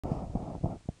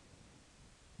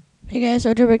Hey guys,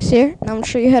 oJaiiLBreaKz here, and I'm going to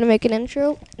show you how to make an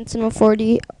intro in Cinema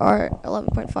 4D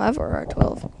R11.5 or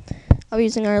R12. I'll be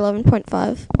using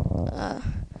R11.5.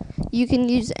 You can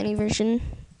use any version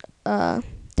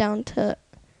down to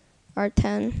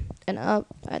R10 and up.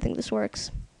 I think this works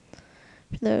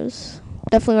for those.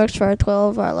 Definitely works for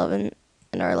R12, R11,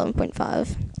 and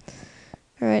R11.5.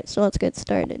 Alright, so let's get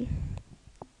started.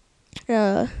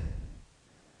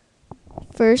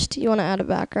 First, you want to add a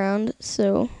background,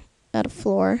 so add a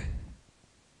floor.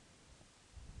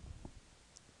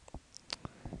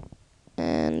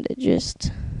 And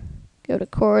just go to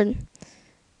chord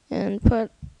and put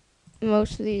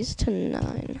most of these to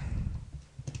 9.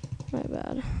 My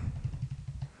bad.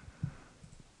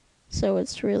 So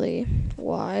it's really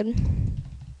wide.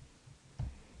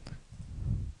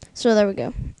 So there we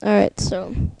go. Alright,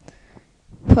 so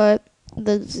put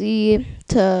the Z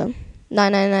to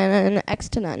 999 and the X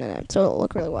to 999, so it'll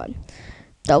look really wide.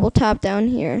 Double tap down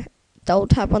here, double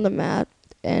tap on the map,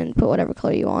 and put whatever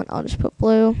color you want. I'll just put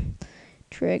blue.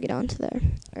 Drag it onto there.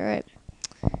 Alright,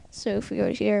 so if we go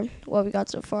to here, what we got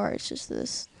so far is just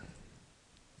this.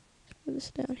 Put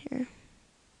this down here.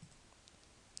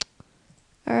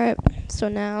 Alright, so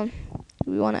now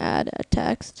we want to add a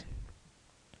text.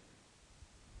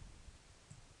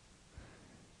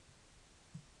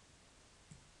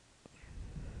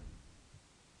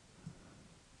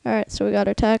 Alright, so we got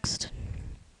our text.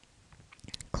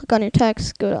 Click on your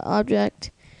text, go to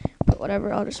object, put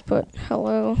whatever, I'll just put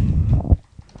hello.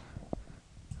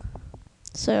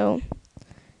 So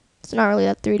it's not really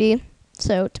that 3D.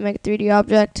 So to make a 3D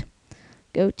object,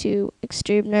 go to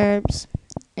extrude NURBS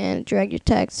and drag your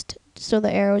text so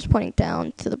the arrow is pointing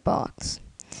down to the box.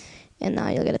 And now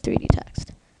you'll get a 3D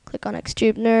text. Click on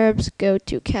extrude NURBS, go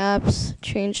to caps,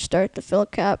 change start to fill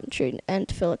cap, and change end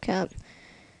to fill cap.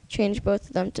 Change both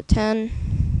of them to 10.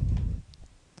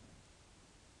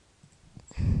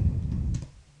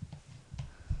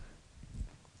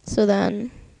 So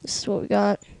then this is what we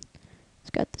got. It's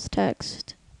got this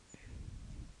text.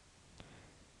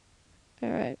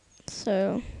 Alright,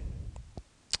 so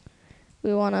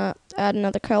we want to add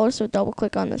another color, so double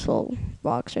click on this little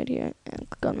box right here and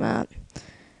click on map.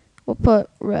 We'll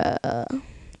put red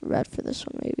for this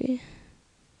one maybe.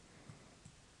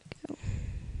 Okay.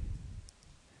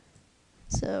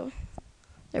 So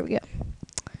there we go.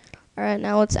 Alright,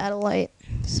 now let's add a light.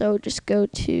 So just go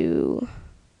to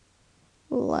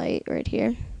light right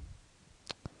here.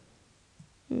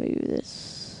 Move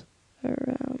this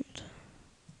around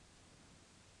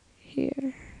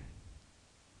here.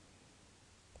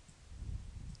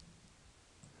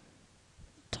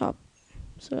 Top,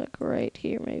 so like right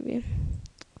here maybe.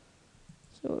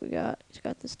 So what we got, it's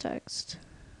got this text.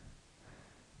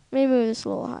 Maybe move this a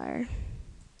little higher.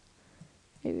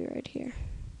 Maybe right here.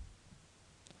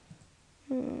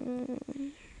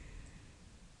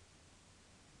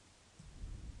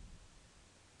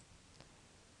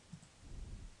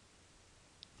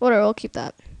 Whatever, we'll keep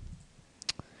that.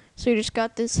 So you just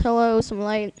got this hello, some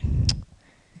light.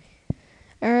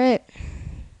 Alright.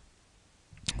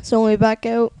 So when we back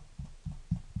out,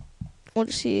 we'll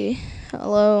just see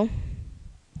hello.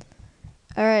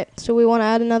 Alright, so we want to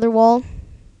add another wall.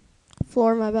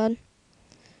 Floor, my bad.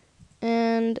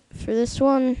 And for this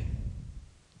one,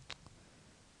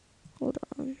 hold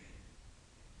on.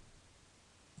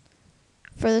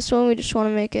 For this one, we just want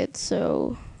to make it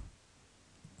so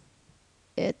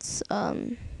it's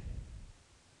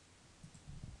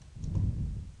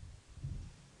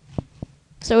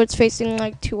so it's facing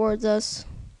like towards us.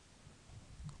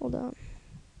 Hold on.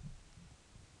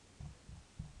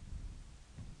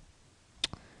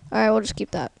 Alright, we'll just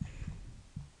keep that.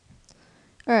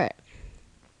 Alright.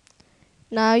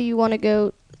 Now you want to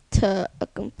go to a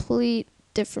complete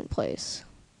different place.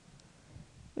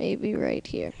 Maybe right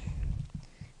here,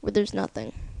 where there's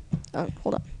nothing.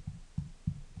 Hold on.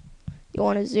 You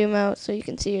want to zoom out so you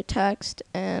can see your text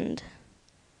and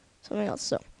something else.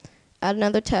 So add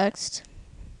another text.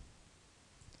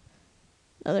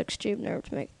 Another extrude NURB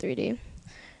to make 3D.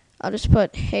 I'll just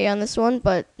put hey on this one,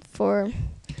 but for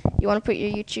you want to put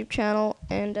your YouTube channel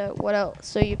and what else?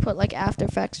 So you put like After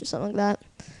Effects or something like that,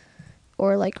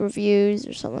 or like reviews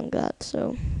or something like that.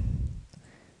 So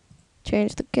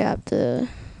change the cap to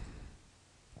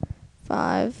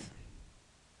 5.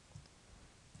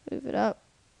 Move it up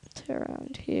to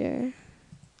around here.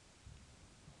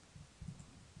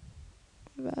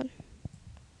 My bad.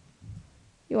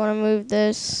 You want to move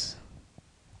this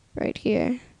right here.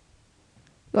 You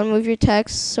want to move your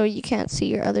text so you can't see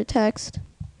your other text.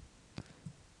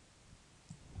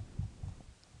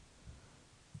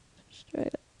 Straight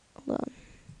up. Hold on.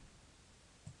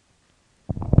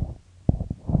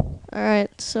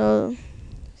 Alright, so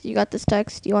you got this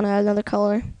text. You want to add another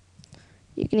color.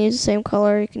 You can use the same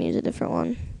color. You can use a different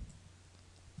one.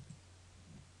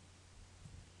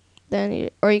 Then you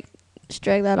just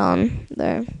drag that on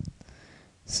there.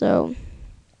 So,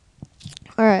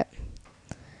 alright.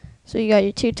 So you got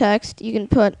your two text. You can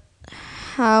put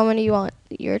how many you want,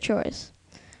 your choice.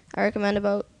 I recommend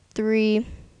about 3,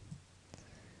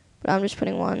 but I'm just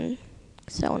putting 1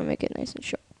 because I want to make it nice and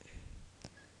short.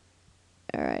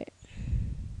 Alright.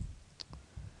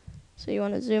 So you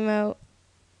want to zoom out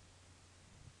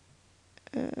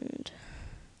and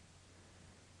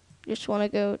you just want to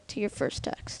go to your first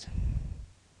text.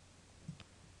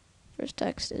 First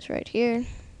text is right here.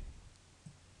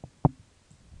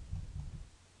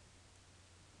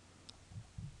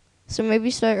 So maybe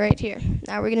start right here.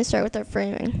 Now we're going to start with our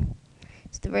framing.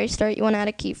 So at the very start, you want to add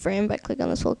a keyframe by clicking on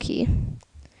this little key.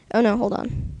 Oh no, hold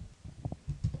on.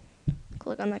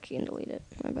 Click on that key and delete it.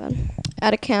 My bad.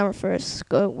 Add a camera first.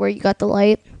 Go where you got the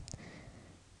light.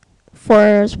 4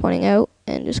 arrows pointing out,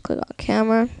 and just click on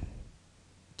camera.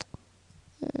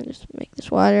 And just make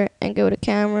this wider, and go to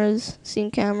cameras,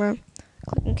 scene camera,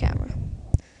 click on camera.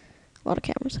 A lot of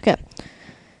cameras. Okay.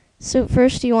 So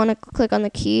first, you want to click on the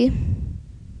key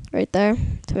right there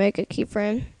to make a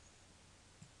keyframe,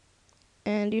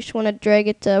 and you just want to drag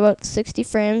it to about 60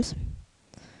 frames.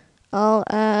 I'll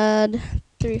add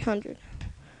 300.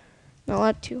 No, I'll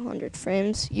add 200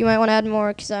 frames. You might want to add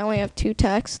more because I only have 2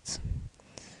 texts.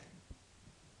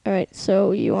 Alright,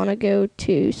 so you want to go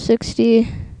to 60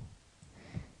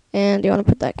 and you want to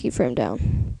put that keyframe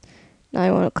down. Now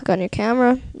you want to click on your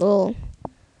camera, little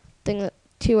thing that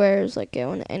 2 arrows like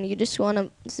going, and you just want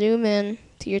to zoom in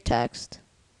to your text.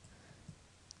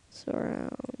 So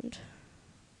around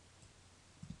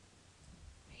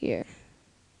here.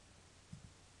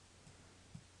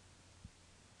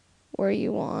 Where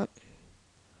you want.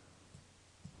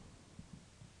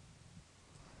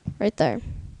 Right there.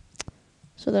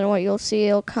 So then what you'll see,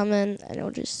 it'll come in and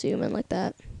it'll just zoom in like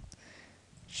that.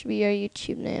 Should be your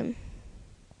YouTube name.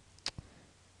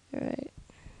 Alright.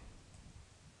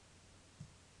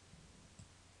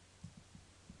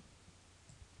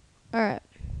 Alright.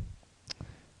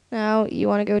 Now you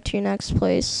want to go to your next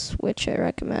place, which I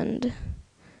recommend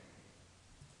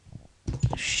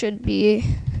should be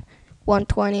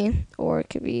 120 or it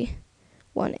could be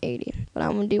 180, but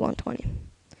I'm going to do 120.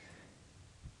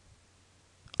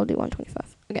 I'll do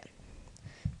 125. Okay.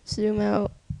 Zoom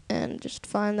out and just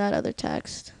find that other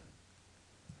text.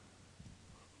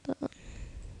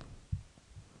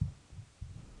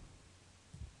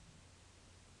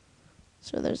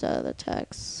 So there's that other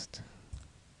text.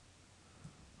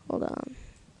 Hold on.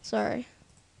 Sorry.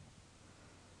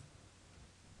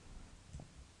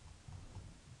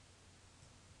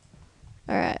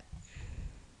 Alright.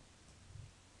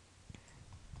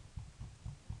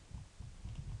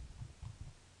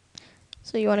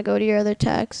 So you want to go to your other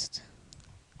text.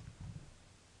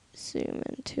 Zoom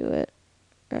into it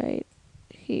right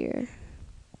here.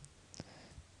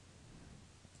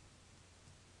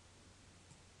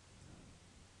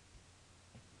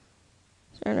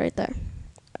 And right there.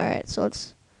 Alright, so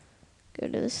let's go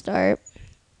to the start.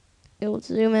 It will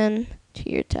zoom in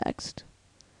to your text.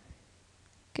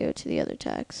 Go to the other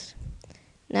text.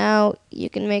 Now you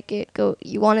can make it go,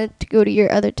 you want it to go to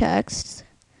your other text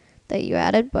that you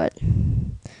added, but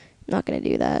I'm not going to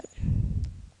do that.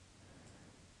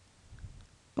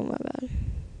 Oh my bad.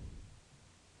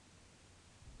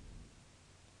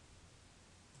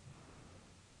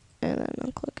 And then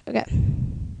I'll click. Okay.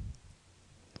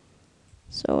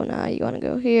 So now you want to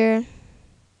go here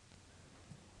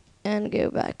and go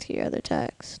back to your other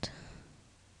text.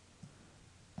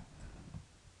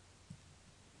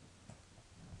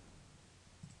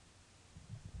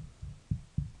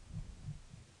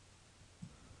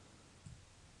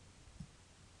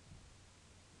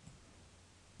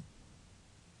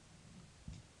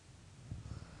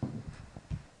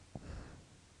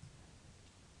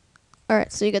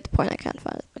 Alright, so you get the point. I can't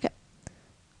find it. Okay.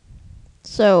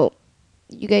 So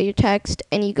you get your text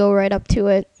and you go right up to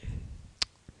it.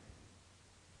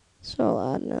 So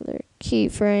I'll add another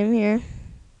keyframe here.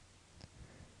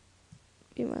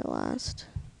 Be my last.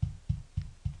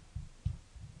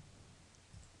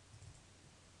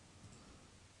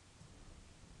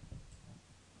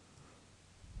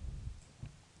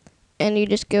 And you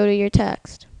just go to your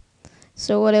text.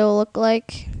 So what it will look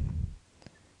like,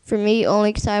 for me,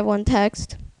 only because I have 1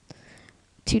 text,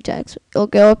 2 texts. It'll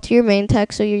go up to your main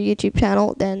text, so your YouTube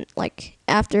channel, then like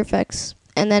After Effects,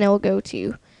 and then it will go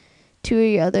to 2 of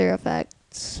your other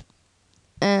effects,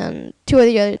 and 2 of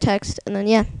the other text, and then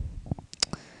yeah.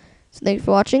 So thanks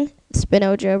for watching. It's been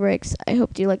oJaiiLBreaKz. I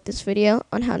hope you liked this video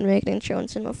on how to make an intro in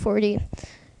Cinema 40. In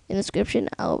the description,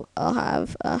 I'll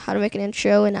have how to make an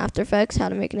intro in After Effects, how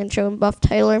to make an intro in Buff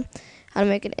Tyler, how to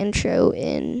make an intro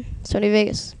in Sony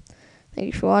Vegas.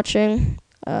 Thank you for watching.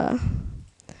 I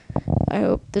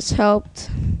hope this helped.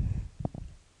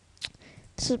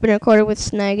 This has been recorded with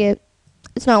Snagit.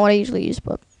 It's not what I usually use,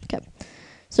 but okay.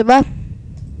 So bye.